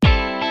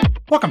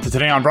Welcome to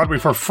Today on Broadway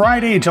for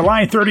Friday,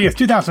 July 30th,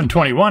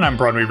 2021. I'm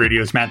Broadway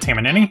Radio's Matt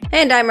Tamanini.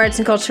 And I'm arts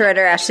and culture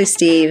writer Ashley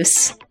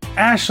Steves.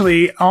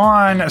 Ashley,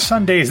 on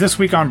Sundays this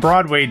week on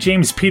Broadway,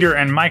 James, Peter,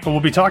 and Michael will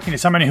be talking to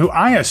somebody who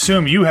I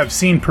assume you have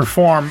seen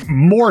perform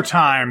more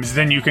times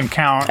than you can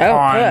count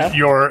on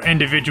your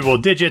individual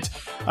digits.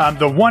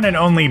 The one and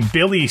only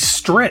Billy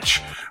Stritch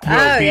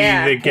will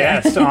be the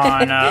guest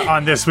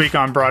on This Week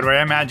on Broadway.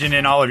 I imagine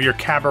in all of your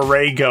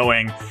cabaret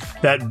going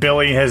that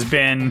Billy has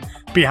been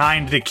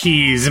behind the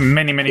keys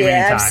many times.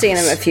 Yeah, I've seen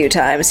him a few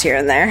times here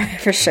and there,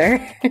 for sure.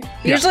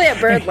 Usually at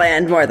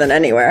Birdland more than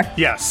anywhere.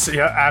 Yes,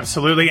 yeah,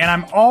 absolutely. And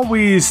I'm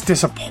always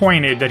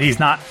disappointed that he's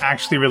not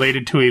actually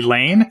related to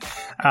Elaine.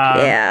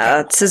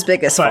 It's his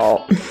biggest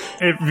fault.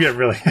 It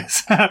really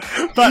is.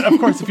 But, of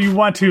course, if you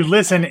want to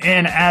listen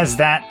in as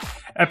that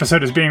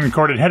episode is being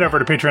recorded, head over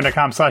to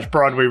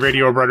patreon.com/Broadway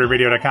Radio or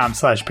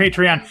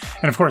BroadwayRadio.com/Patreon.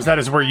 And of course, that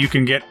is where you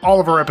can get all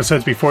of our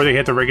episodes before they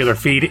hit the regular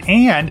feed.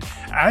 And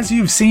as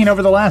you've seen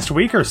over the last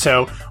week or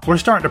so, we're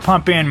starting to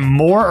pump in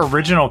more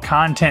original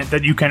content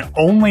that you can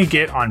only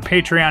get on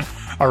Patreon.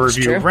 Our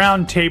review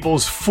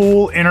roundtables,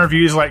 full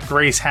interviews like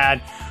Grace had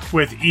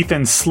with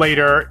Ethan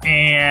Slater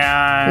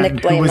and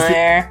Nick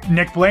Blameyer.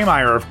 Nick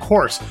Blameyer, of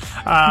course.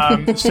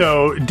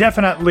 So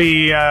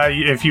definitely,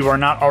 if you are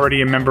not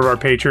already a member of our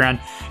Patreon,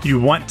 you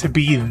want to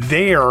be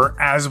there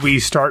as we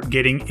start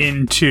getting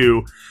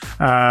into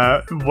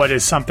what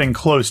is something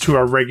close to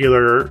our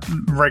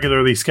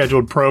regularly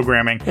scheduled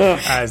programming,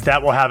 as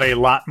that will have a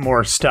lot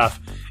more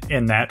stuff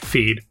in that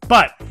feed.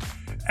 But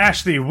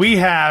Ashley, we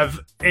have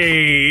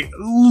a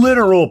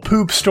literal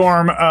poop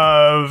storm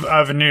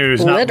of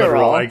news. Not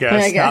literal, I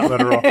guess. Not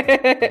literal.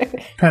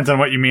 Depends on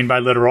what you mean by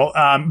literal.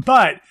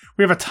 But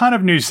we have a ton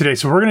of news today,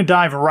 so we're going to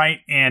dive right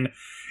in.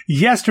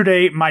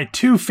 Yesterday, my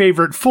two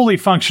favorite fully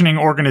functioning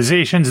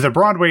organizations, the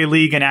Broadway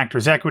League and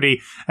Actors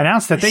Equity,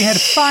 announced that they had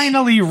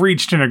finally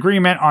reached an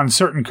agreement on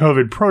certain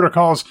COVID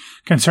protocols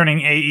concerning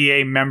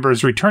AEA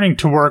members returning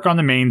to work on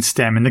the main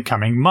stem in the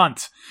coming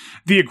months.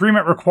 The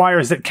agreement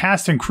requires that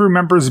cast and crew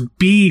members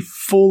be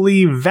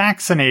fully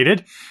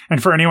vaccinated,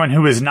 and for anyone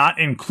who is not,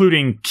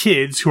 including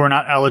kids who are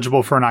not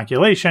eligible for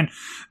inoculation,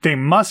 they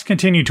must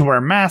continue to wear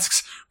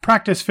masks,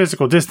 practice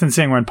physical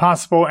distancing when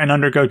possible, and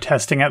undergo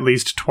testing at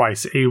least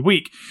twice a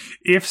week.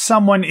 If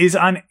someone is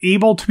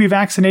unable to be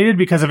vaccinated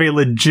because of a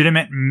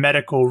legitimate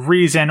medical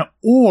reason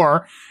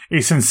or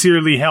a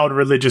sincerely held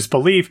religious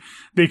belief,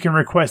 they can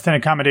request an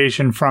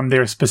accommodation from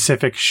their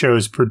specific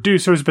show's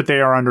producers, but they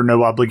are under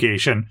no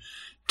obligation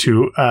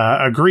to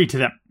agree to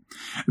them.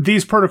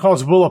 These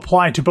protocols will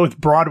apply to both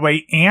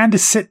Broadway and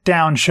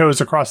sit-down shows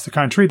across the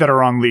country that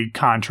are on league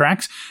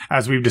contracts.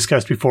 As we've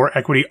discussed before,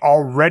 Equity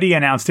already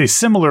announced a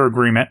similar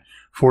agreement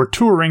for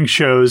touring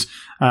shows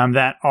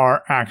that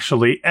are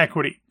actually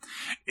Equity.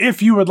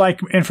 If you would like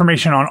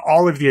information on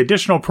all of the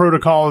additional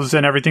protocols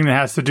and everything that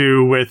has to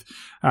do with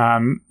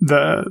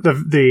the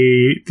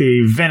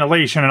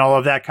ventilation and all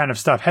of that kind of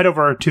stuff, head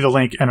over to the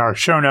link in our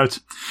show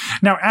notes.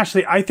 Now,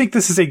 Ashley, I think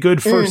this is a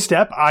good first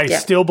step. I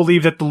still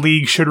believe that the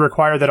league should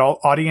require that all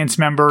audience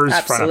members,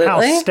 front of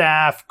house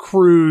staff,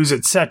 crews,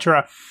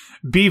 etc.,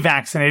 be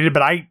vaccinated,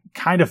 but I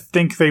kind of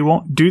think they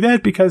won't do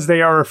that because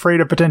they are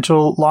afraid of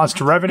potential lost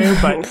revenue,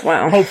 but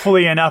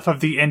hopefully enough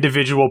of the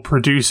individual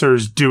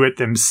producers do it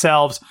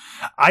themselves.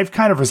 I've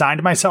kind of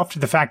resigned myself to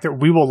the fact that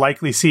we will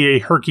likely see a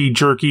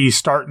herky-jerky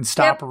start and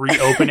stop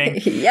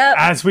reopening,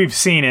 as we've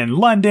seen in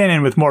London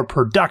and with more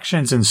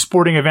productions and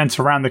sporting events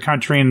around the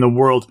country and the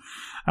world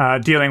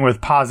dealing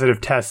with positive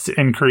tests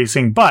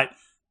increasing. But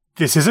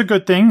this is a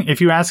good thing,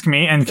 if you ask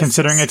me, and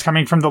considering it's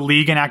coming from the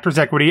League and Actors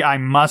Equity, I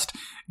must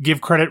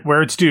give credit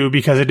where it's due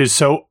because it is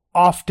so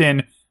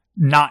often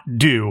not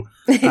due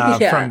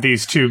from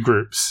these two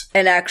groups.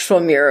 An actual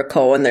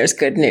miracle when there's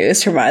good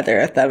news from either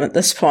of them at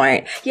this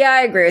point. Yeah,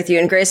 I agree with you.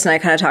 And Grace and I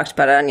kind of talked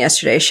about it on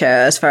yesterday's show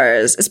as far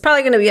as it's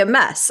probably going to be a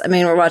mess. I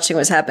mean, we're watching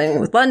what's happening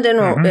with London.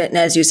 And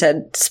as you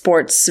said,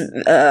 sports,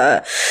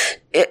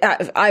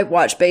 I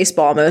watch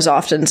baseball most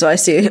often, so I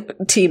see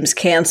teams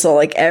cancel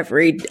like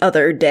every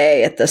other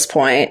day at this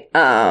point.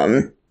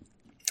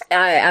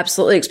 I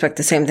absolutely expect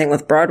the same thing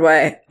with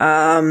Broadway.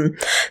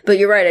 But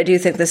you're right. I do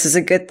think this is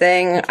a good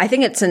thing. I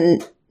think it's a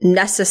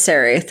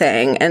necessary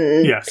thing.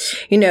 And,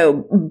 you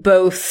know,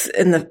 both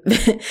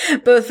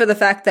both for the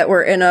fact that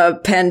we're in a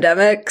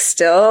pandemic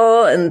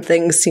still and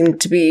things seem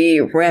to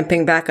be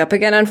ramping back up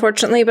again,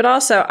 unfortunately. But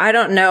also, I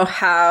don't know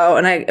how,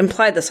 and I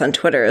implied this on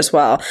Twitter as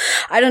well.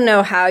 I don't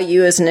know how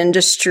you as an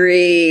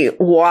industry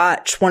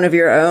watch one of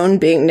your own,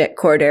 being Nick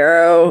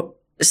Cordero,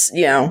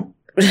 you know,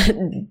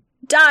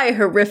 die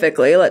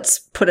horrifically, let's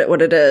put it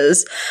what it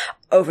is,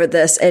 over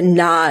this and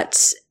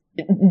not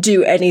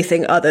do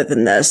anything other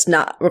than this,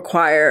 not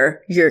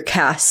require your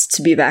cast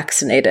to be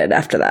vaccinated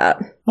after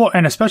that. Well,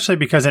 and especially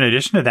because in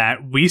addition to that,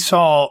 we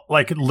saw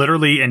like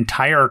literally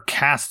entire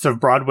casts of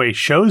Broadway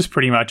shows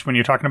pretty much when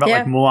you're talking about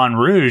like Moulin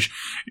Rouge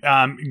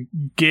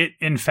get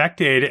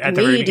infected at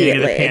the very beginning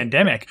of the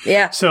pandemic.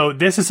 Yeah. So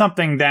this is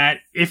something that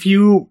if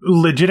you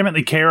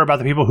legitimately care about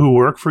the people who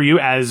work for you,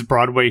 as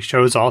Broadway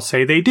shows all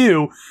say they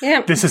do,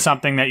 this is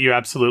something that you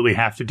absolutely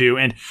have to do.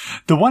 And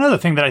the one other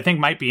thing that I think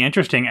might be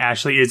interesting,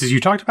 Ashley, is you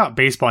talked about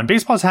baseball, and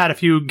baseball's had a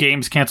few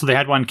games canceled. They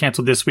had one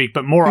canceled this week,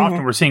 but more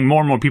often we're seeing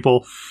more and more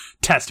people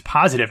test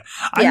positive.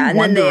 And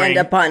then they end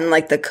up on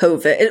like the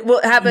COVID.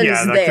 What happens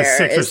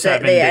there is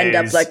that they end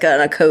up like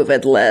on a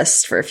COVID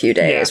list for a few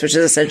days, which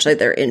is essentially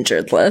their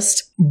injured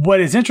list.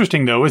 What is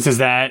interesting though is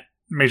that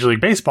Major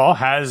League Baseball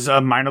has a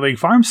minor league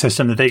farm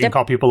system that they can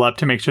call people up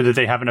to make sure that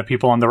they have enough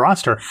people on the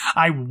roster.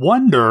 I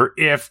wonder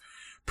if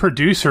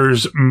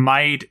producers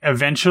might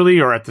eventually,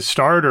 or at the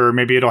start, or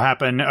maybe it'll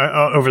happen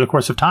over the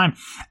course of time,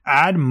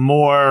 add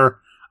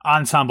more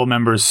ensemble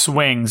members,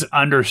 swings,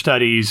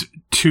 understudies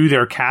to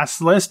their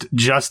cast list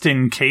just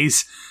in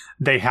case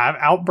they have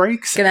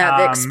outbreaks. Gonna have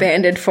the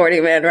expanded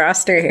 40-man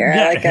roster here.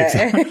 I like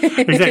it.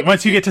 Exactly.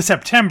 Once you get to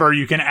September,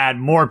 you can add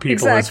more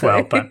people as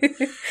well. But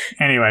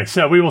anyway,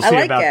 so we will see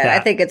about that. I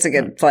think it's a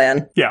good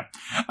plan. Yeah.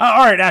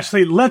 All right,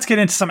 Ashley, let's get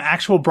into some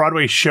actual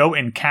Broadway show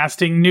and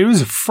casting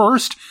news.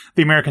 First,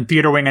 the American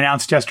Theater Wing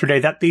announced yesterday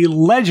that the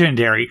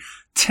legendary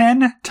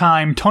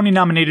 10-time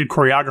Tony-nominated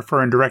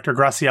choreographer and director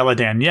Graciela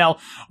Daniele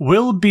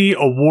will be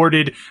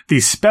awarded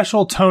the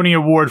Special Tony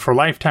Award for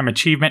Lifetime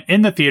Achievement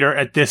in the theater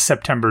at this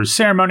September's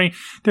ceremony,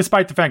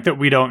 despite the fact that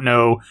we don't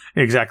know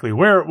exactly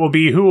where it will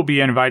be, who will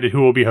be invited,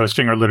 who will be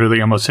hosting, or literally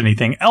almost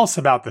anything else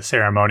about the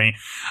ceremony.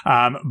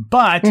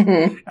 But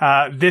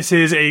this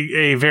is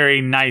a very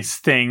nice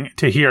thing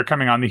to hear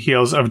coming on the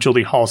heels of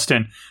Julie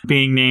Halston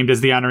being named as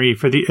the honoree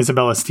for the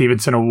Isabella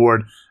Stevenson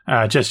Award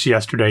just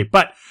yesterday.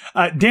 But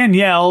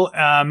Danielle,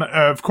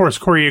 of course,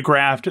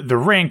 choreographed The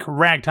Rink,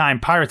 Ragtime,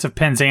 Pirates of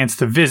Penzance,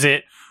 The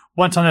Visit,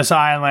 Once on This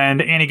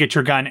Island, Annie Get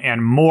Your Gun,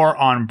 and more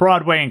on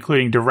Broadway,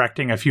 including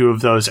directing a few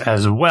of those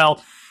as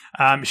well.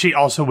 She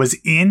also was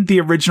in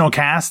the original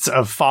casts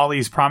of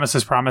Follies,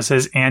 Promises,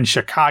 Promises, and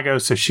Chicago,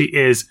 so she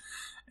is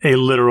a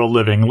literal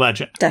living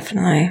legend.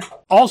 Definitely.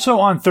 Also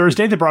on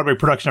Thursday, the Broadway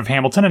production of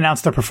Hamilton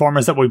announced the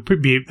performers that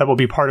will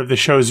be part of the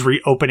show's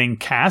reopening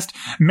cast.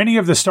 Many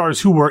of the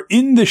stars who were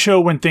in the show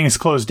when things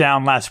closed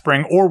down last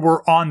spring or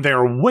were on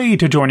their way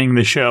to joining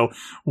the show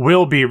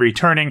will be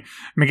returning.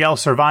 Miguel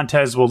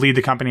Cervantes will lead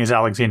the company as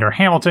Alexander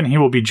Hamilton. He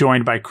will be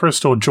joined by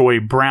Crystal Joy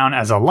Brown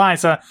as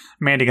Eliza,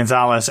 Mandy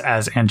Gonzalez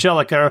as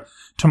Angelica,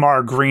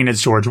 Tamara Green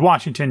as George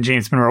Washington,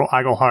 James Monroe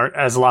Iglehart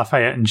as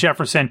Lafayette and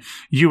Jefferson,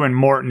 Ewan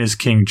Morton as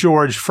King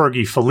George,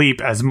 Fergie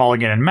Philippe as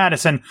Mulligan and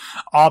Madison,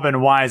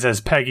 Aubin Wise as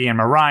Peggy and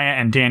Mariah,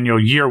 and Daniel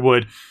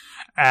Yearwood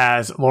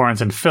as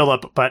Lawrence and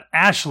Philip. But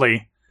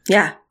Ashley,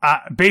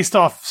 based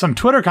off some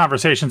Twitter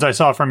conversations I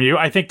saw from you,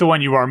 I think the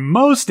one you are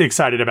most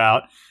excited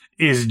about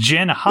is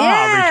Jen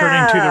Ha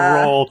returning to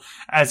the role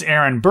as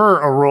Aaron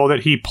Burr, a role that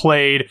he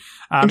played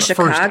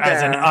first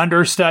as an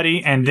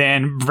understudy and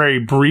then very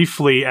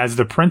briefly as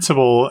the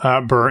principal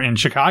Burr in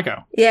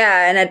Chicago.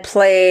 Yeah, and had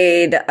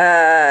played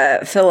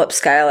Philip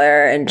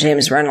Schuyler and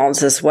James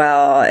Reynolds as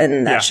well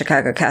in that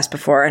Chicago cast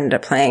before. Ended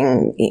up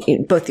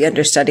playing both the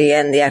understudy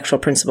and the actual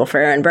principal for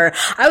Aaron Burr.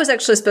 I was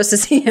actually supposed to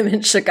see him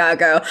in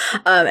Chicago,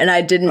 and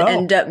I didn't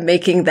end up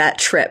making that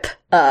trip.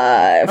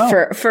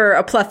 For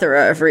a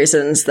plethora of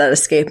reasons that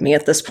escape me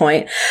at this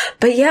point.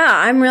 But yeah,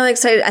 I'm really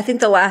excited. I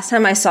think the last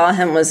time I saw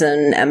him was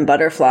in M.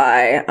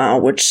 Butterfly,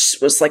 which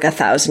was like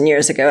 1,000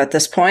 years ago at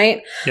this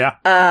point. Yeah.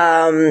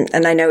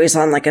 And I know he's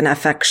on like an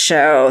FX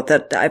show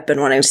that I've been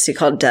wanting to see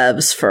called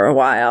Devs for a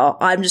while.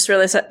 I'm just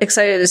really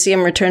excited to see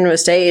him return to a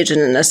stage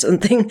and in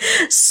something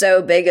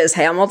so big as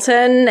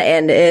Hamilton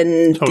and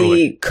in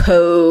the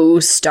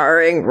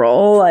co-starring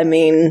role. I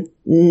mean,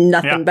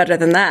 nothing better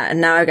than that.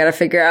 And now I got to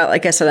figure out,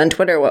 like I said on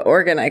Twitter, what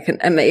organ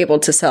I'm able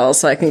to sell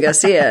so I can go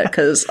see it.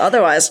 Because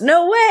otherwise,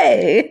 no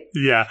way.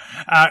 Yeah.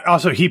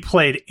 Also, he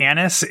played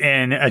Annis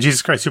in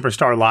Jesus Christ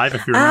Superstar Live.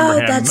 If you remember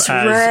him, that's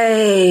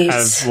right,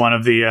 as one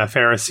of the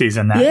Pharisees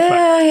in that.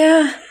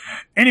 Yeah.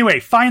 Anyway,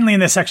 finally in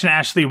this section,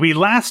 Ashley, we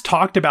last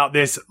talked about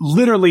this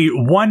literally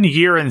 1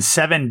 year and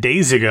 7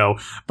 days ago,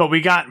 but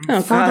we got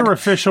further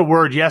official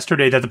word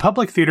yesterday that the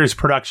Public Theater's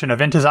production of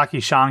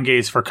Ntozake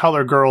Shange's For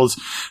Color Girls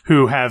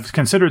Who Have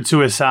Considered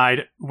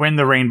Suicide When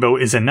the Rainbow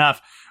Is Enough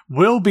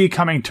will be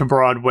coming to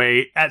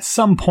Broadway at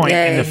some point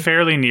in the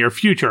fairly near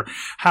future.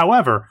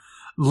 However,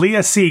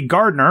 Leah C.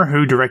 Gardner,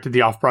 who directed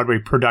the off-Broadway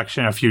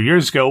production a few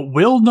years ago,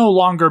 will no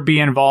longer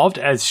be involved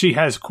as she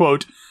has,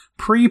 quote,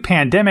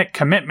 pre-pandemic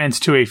commitments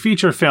to a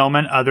feature film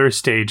and other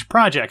stage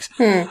projects.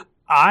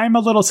 I'm a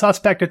little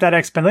suspect at that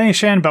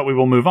explanation, but we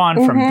will move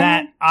on from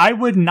that. I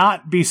would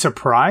not be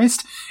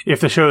surprised if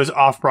the show's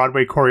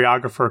off-Broadway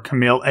choreographer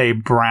Camille A.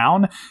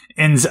 Brown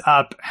ends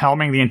up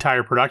helming the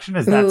entire production,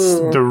 as that's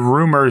the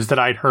rumors that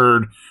I'd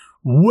heard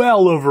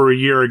well over a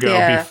year ago.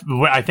 Yeah.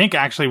 I think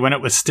actually when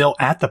it was still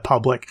at the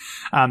public,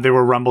 there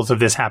were rumbles of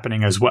this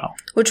happening as well.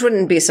 Which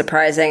wouldn't be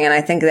surprising, and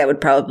I think that would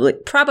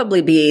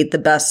probably be the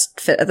best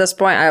fit at this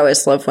point. I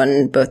always love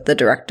when both the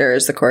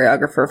directors, the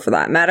choreographer for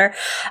that matter.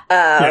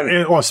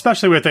 Well,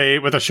 especially with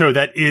a show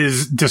that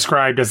is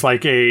described as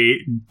like a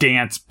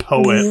dance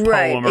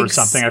poem or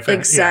something. I think.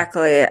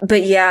 Exactly. Yeah.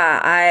 But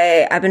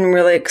yeah, I've been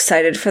really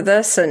excited for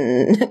this,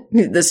 and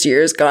this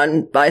year's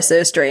gone by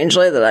so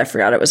strangely that I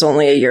forgot it was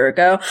only a year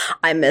ago.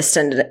 I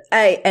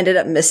ended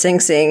up missing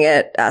seeing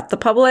it at the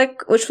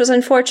public, which was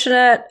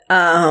unfortunate.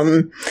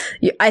 I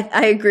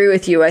agree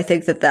with you. I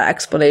think that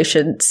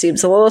explanation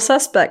seems a little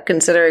suspect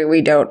considering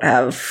we don't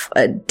have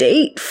a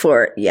date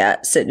for it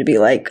yet. So to be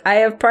like, I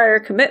have prior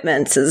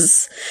commitments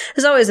is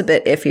always a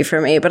bit iffy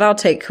for me, but I'll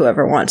take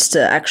whoever wants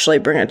to actually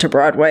bring it to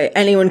Broadway.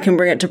 Anyone can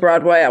bring it to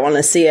Broadway. I want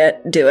to see it.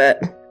 Do it.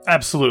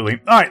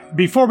 Absolutely. All right,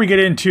 before we get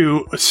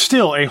into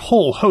still a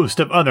whole host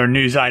of other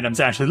news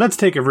items, Ashley, let's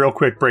take a real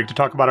quick break to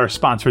talk about our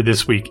sponsor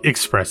this week,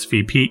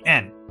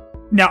 ExpressVPN.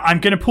 Now, I'm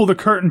going to pull the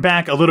curtain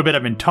back a little bit.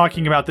 I've been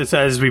talking about this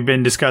as we've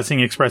been discussing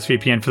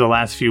ExpressVPN for the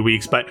last few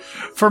weeks, but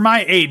for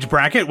my age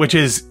bracket, which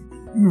is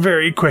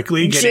very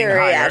quickly getting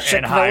higher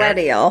and higher.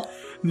 Millennial.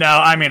 No,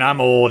 I mean,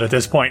 I'm old at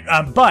this point.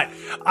 But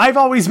I've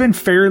always been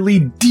fairly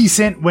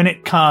decent when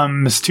it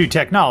comes to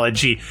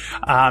technology.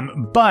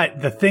 But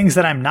the things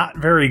that I'm not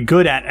very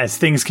good at as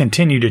things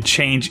continue to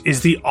change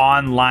is the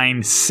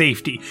online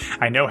safety.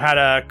 I know how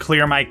to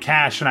clear my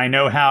cache and I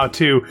know how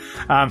to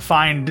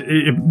find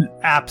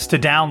apps to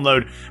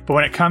download. But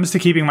when it comes to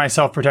keeping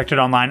myself protected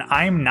online,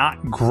 I'm not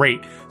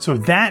great. So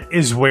that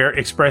is where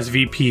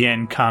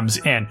ExpressVPN comes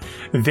in.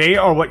 They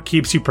are what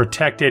keeps you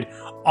protected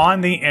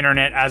on the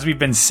internet. As we've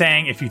been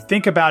saying, if you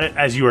think about it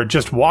as you are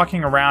just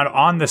walking around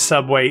on the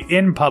subway,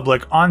 in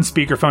public, on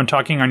speakerphone,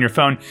 talking on your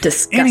phone,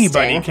 disgusting.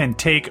 Anybody can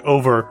take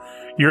over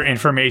your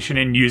information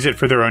and use it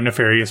for their own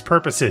nefarious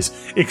purposes.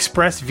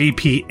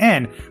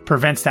 ExpressVPN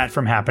prevents that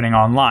from happening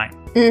online.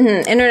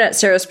 Mm-hmm. Internet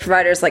service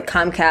providers like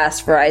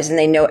Comcast, Verizon,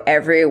 they know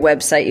every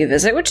website you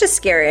visit, which is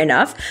scary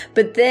enough.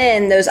 But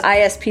then those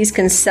ISPs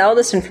can sell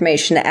this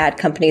information to ad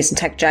companies and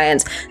tech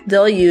giants.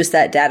 They'll use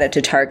that data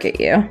to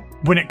target you.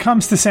 When it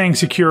comes to saying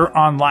secure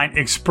online,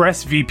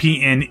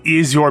 ExpressVPN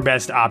is your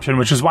best option,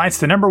 which is why it's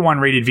the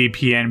 #1 rated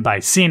VPN by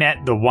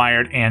CNET, The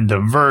Wired, and The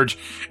Verge.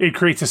 It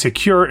creates a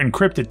secure,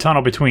 encrypted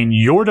tunnel between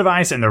your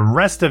device and the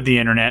rest of the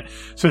internet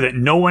so that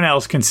no one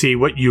else can see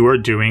what you are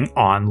doing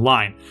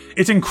online.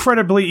 It's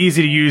incredibly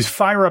easy to use.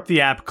 Fire up the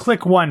app,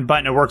 click one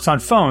button. It works on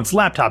phones,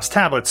 laptops,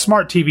 tablets,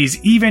 smart TVs,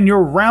 even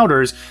your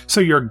routers,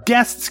 so your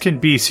guests can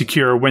be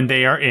secure when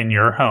they are in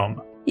your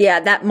home.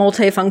 Yeah, that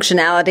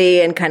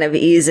multifunctionality and kind of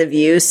ease of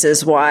use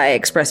is why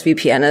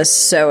ExpressVPN is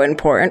so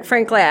important.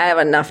 Frankly, I have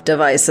enough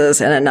devices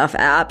and enough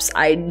apps.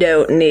 I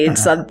don't need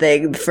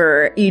something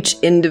for each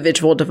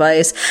individual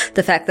device.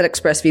 The fact that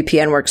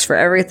ExpressVPN works for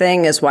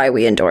everything is why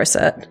we endorse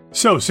it.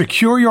 So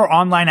secure your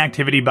online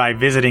activity by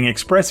visiting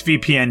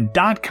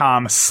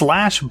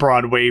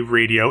expressvpn.com/Broadway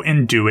Radio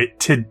and do it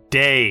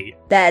today.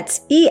 That's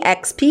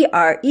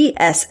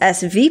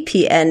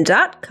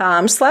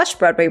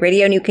expressvpn.com/Broadway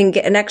Radio, and you can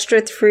get an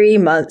extra 3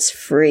 months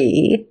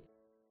free.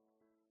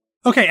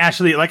 Okay,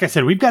 Ashley, like I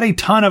said, we've got a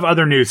ton of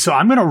other news, so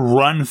I'm going to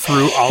run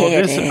through all of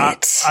this.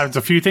 There's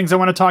a few things I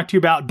want to talk to you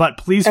about, but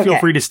please feel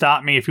free to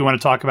stop me if you want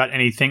to talk about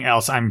anything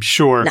else. I'm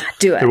sure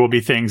there will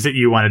be things that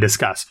you want to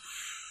discuss.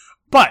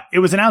 But it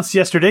was announced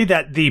yesterday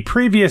that the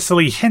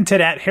previously hinted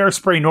at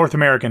Hairspray North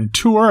American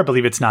Tour, I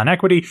believe it's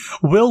non-equity,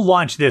 will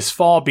launch this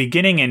fall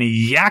beginning in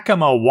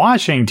Yakima,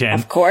 Washington.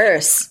 Of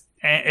course.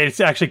 And it's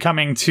actually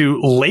coming to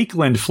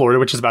Lakeland, Florida,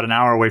 which is about an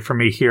hour away from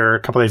me here a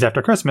couple days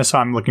after Christmas, so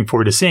I'm looking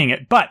forward to seeing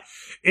it. But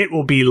it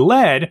will be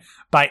led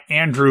by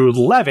Andrew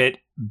Levitt,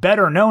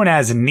 better known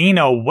as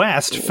Nina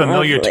West,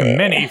 familiar to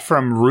many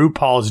from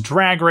RuPaul's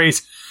Drag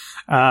Race.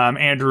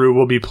 Andrew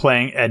will be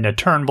playing Edna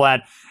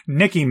Turnblad.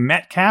 Nikki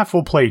Metcalf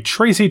will play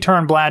Tracy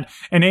Turnblad,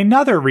 and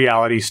another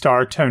reality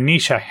star,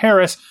 Tonisha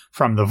Harris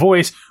from The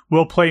Voice,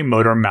 will play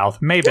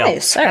Motormouth Maybelle.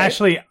 Nice,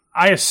 Ashley,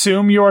 I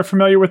assume you are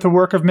familiar with the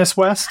work of Miss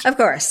West? Of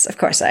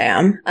course I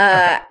am.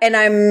 And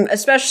I'm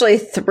especially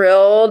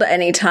thrilled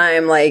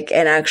anytime like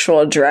an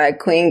actual drag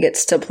queen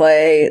gets to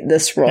play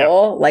this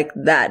role. Yep. Like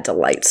that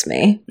delights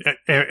me.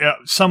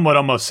 Some would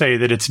almost say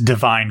that it's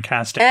divine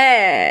casting.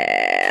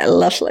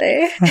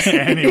 Lovely.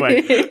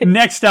 Anyway,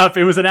 next up,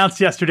 it was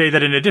announced yesterday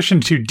that in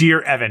addition to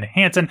Dear Evan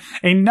Hansen,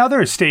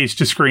 another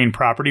stage-to-screen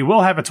property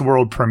will have its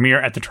world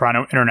premiere at the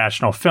Toronto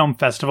International Film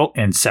Festival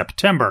in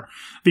September.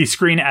 The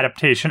screen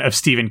adaptation of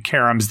Stephen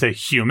Karam's The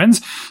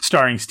Humans,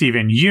 starring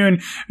Stephen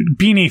Yeun,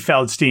 Beanie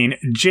Feldstein,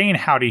 Jane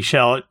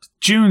Howdyshell,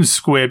 June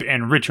Squibb,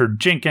 and Richard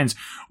Jenkins,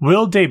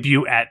 will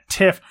debut at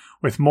TIFF,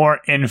 with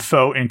more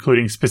info,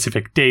 including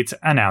specific dates,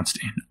 announced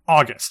in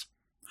August.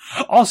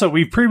 Also,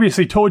 we've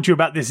previously told you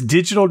about this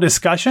digital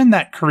discussion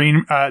that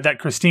Christine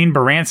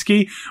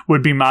Baranski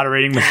would be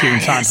moderating with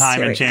Stephen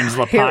Sondheim and James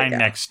Lapine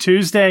next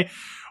Tuesday.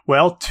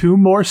 Well, 2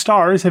 more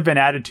stars have been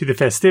added to the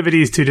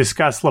festivities to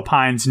discuss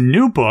Lapine's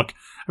new book,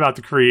 about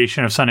the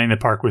creation of Sunday in the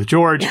Park with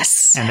George.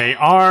 Yes. And they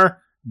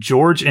are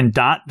George and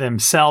Dot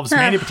themselves,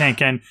 Mandy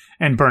Patinkin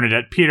and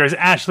Bernadette Peters.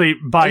 Ashley,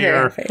 by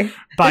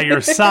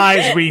your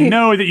size, we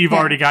know that you've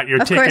already got your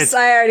tickets. Of course,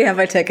 I already have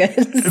my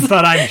tickets.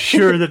 But I'm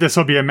sure that this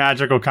will be a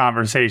magical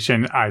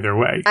conversation either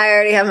way. I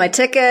already have my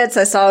tickets.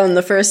 I saw them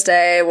the first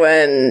day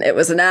when it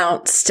was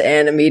announced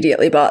and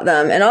immediately bought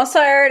them. And also,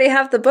 I already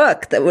have the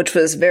book, which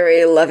was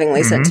very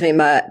lovingly sent to me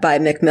by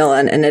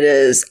Macmillan, and it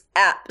is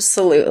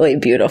absolutely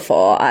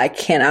beautiful. I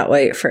cannot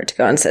wait for it to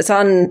go on. It's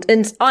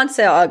on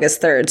sale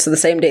August 3rd, so the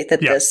same date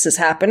that this is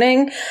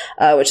happening,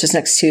 which is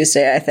next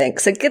Tuesday, I think.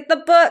 So get the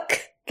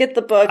book. Get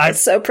the book.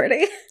 It's so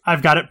pretty.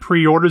 I've got it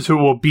pre-ordered, so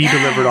it will be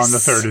delivered on the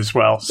 3rd as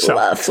well. So.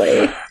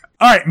 Lovely.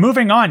 All right,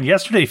 moving on.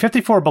 Yesterday,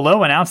 54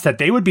 Below announced that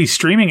they would be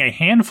streaming a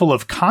handful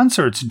of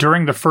concerts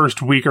during the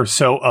first week or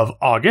so of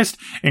August,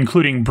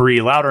 including Brie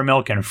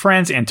Loudermilk and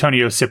Friends,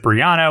 Antonio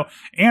Cipriano,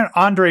 and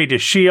Andre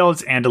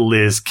DeShields, and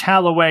Liz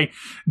Calloway.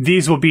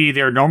 These will be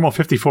their normal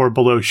 54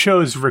 Below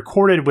shows,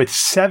 recorded with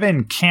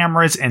 7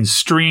 cameras and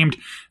streamed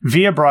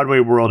via Broadway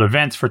World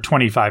Events for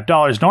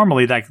 $25.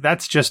 Normally,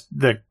 that's just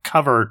the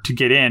cover to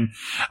get in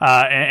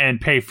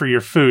and pay for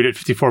your food at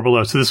 54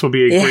 Below. So this will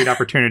be a great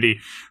opportunity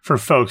for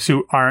folks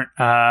who aren't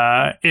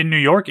in New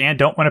York and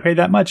don't want to pay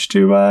that much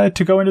to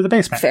go into the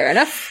basement. Fair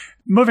enough.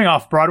 Moving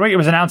off Broadway, it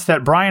was announced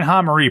that Brian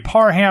Ha-Marie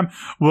Parham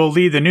will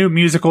lead the new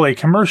musical, A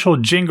Commercial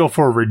Jingle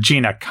for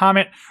Regina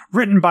Comet,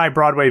 written by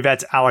Broadway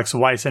vets Alex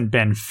Weiss and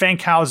Ben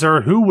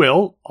Fankhauser, who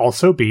will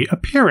also be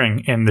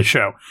appearing in the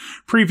show.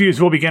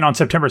 Previews will begin on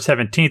September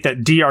 17th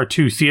at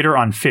DR2 Theater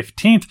on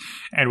 15th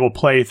and will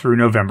play through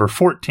November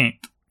 14th.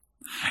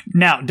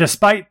 Now,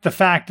 despite the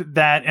fact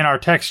that in our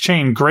text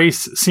chain,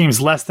 Grace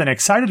seems less than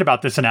excited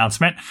about this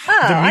announcement, the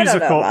musical... I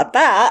don't know about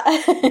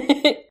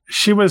that.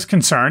 She was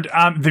concerned.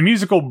 The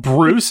musical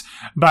Bruce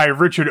by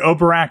Richard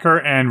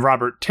Oberacker and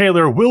Robert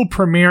Taylor will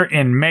premiere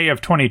in May of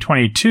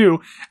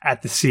 2022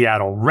 at the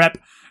Seattle Rep.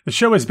 The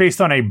show is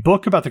based on a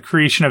book about the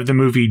creation of the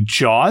movie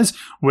Jaws,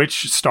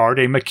 which starred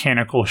a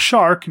mechanical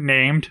shark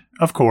named,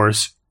 of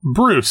course,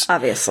 Bruce.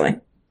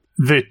 Obviously.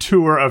 The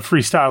tour of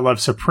Freestyle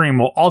Love Supreme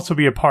will also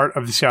be a part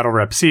of the Seattle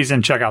Rep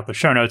season. Check out the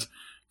show notes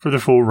for the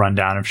full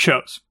rundown of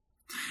shows.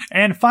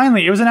 And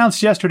finally, it was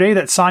announced yesterday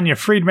that Sonia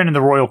Friedman and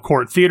the Royal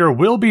Court Theatre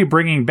will be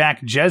bringing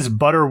back Jez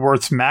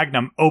Butterworth's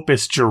magnum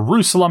opus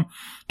Jerusalem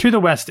to the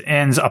West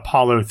End's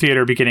Apollo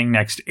Theatre beginning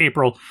next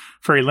April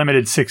for a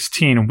limited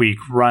 16-week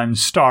run,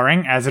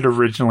 starring, as it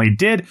originally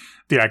did,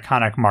 the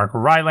iconic Mark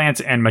Rylance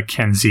and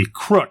Mackenzie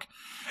Crook.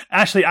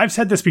 Ashley, I've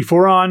said this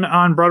before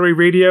on Broadway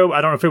Radio.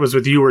 I don't know if it was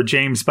with you or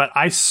James, but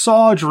I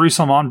saw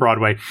Jerusalem on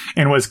Broadway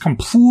and was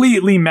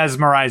completely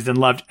mesmerized and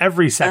loved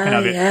every second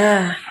of it.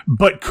 Yeah.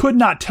 But could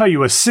not tell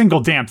you a single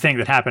damn thing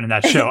that happened in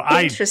that show.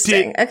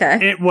 Interesting. Okay.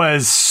 It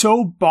was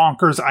so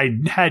bonkers.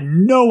 I had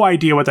no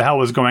idea what the hell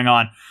was going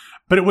on.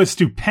 But it was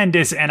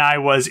stupendous, and I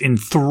was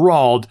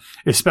enthralled,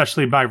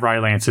 especially by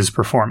Rylance's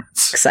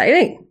performance.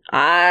 Exciting.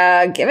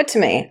 Give it to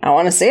me. I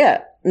want to see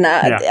it.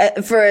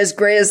 For as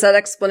great as that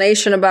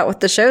explanation about what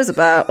the show's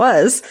about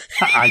was.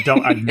 I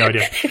have no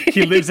idea.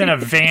 He lives in a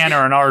van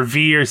or an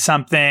RV or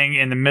something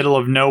in the middle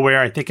of nowhere,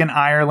 I think in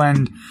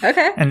Ireland.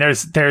 Okay. And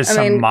there's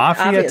some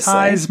mafia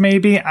ties,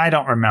 maybe. I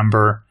don't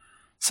remember.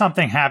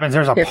 Something happens.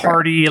 There's a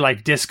party,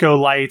 like disco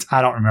lights.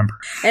 I don't remember.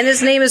 And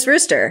his name is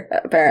Rooster,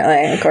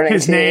 apparently, according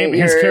his to name,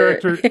 your his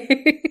character.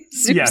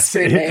 yes,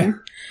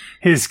 name.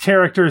 His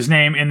character's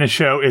name in the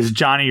show is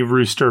Johnny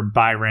Rooster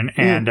Byron,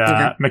 and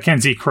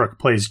Mackenzie Crook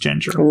plays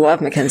Ginger. Love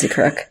Mackenzie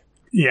Crook.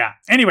 Yeah.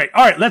 Anyway,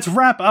 all right, let's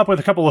wrap up with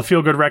a couple of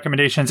feel-good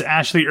recommendations.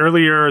 Ashley,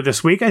 earlier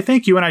this week, I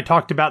think you and I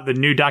talked about the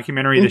new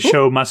documentary, The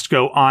Show Must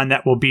Go On,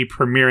 that will be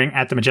premiering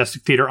at the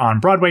Majestic Theater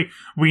on Broadway.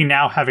 We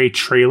now have a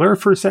trailer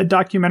for said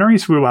documentary,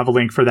 so we will have a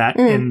link for that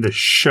in the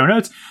show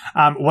notes.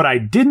 What I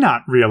did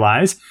not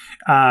realize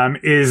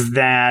is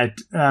that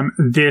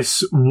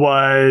this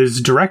was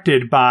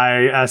directed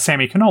by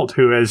Sammy Knolt,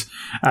 who has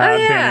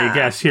been a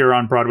guest here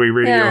on Broadway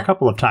Radio a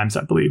couple of times,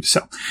 I believe.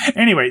 So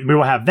anyway, we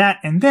will have that.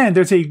 And then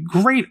there's a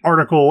great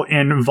article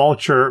in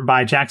Vulture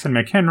by Jackson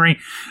McHenry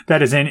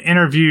that is an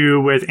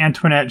interview with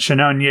Antoinette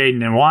Chinonye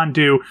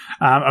Nwandu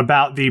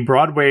about the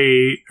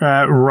Broadway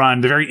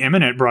run, the very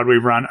imminent Broadway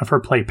run of her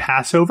play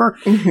Passover.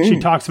 Mm-hmm. She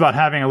talks about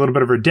having a little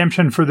bit of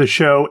redemption for the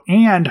show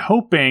and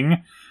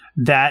hoping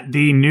that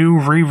the new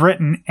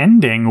rewritten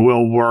ending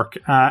will work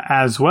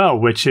as well,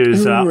 which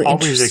is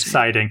always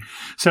exciting.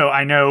 So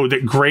I know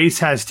that Grace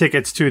has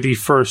tickets to the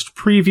first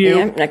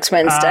preview. Next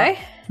Wednesday.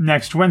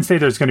 Next Wednesday,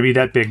 there's going to be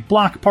that big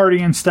block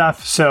party and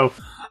stuff. So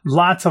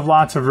lots of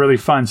really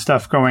fun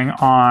stuff going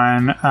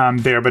on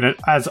there. But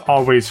as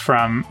always,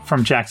 from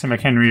Jackson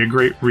McHenry, a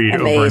great read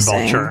over in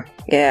Vulture.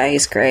 Yeah,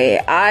 he's great.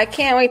 I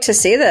can't wait to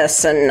see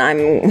this, and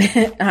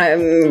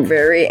I'm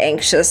very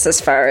anxious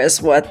as far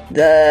as what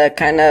the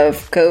kind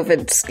of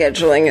COVID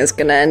scheduling is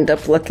going to end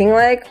up looking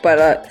like.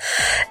 But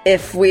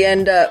if we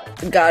end up,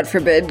 God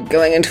forbid,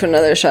 going into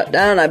another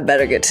shutdown, I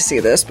better get to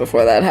see this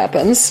before that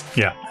happens.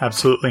 Yeah,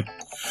 absolutely.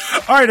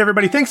 All right,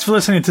 everybody. Thanks for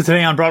listening to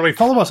Today on Broadway.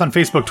 Follow us on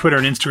Facebook, Twitter,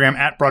 and Instagram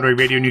at Broadway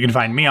Radio. And you can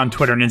find me on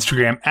Twitter and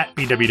Instagram at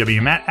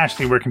BWWMatt.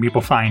 Ashley, where can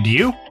people find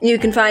you? You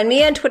can find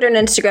me on Twitter and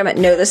Instagram at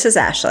No, This Is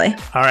Ashley.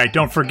 All right.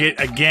 Don't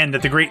forget, again,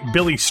 that the great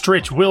Billy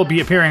Stritch will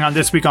be appearing on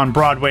This Week on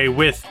Broadway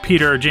with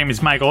Peter,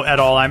 James Michael, et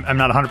al. I'm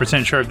not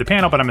 100% sure of the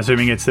panel, but I'm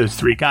assuming it's those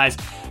three guys.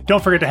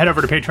 Don't forget to head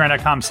over to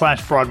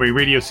patreon.com/Broadway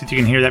Radio so that you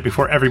can hear that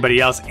before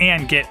everybody else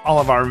and get all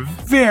of our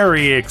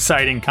very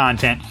exciting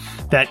content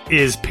that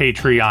is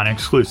Patreon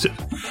exclusive.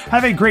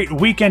 Have a great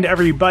weekend,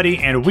 everybody,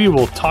 and we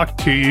will talk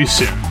to you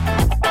soon.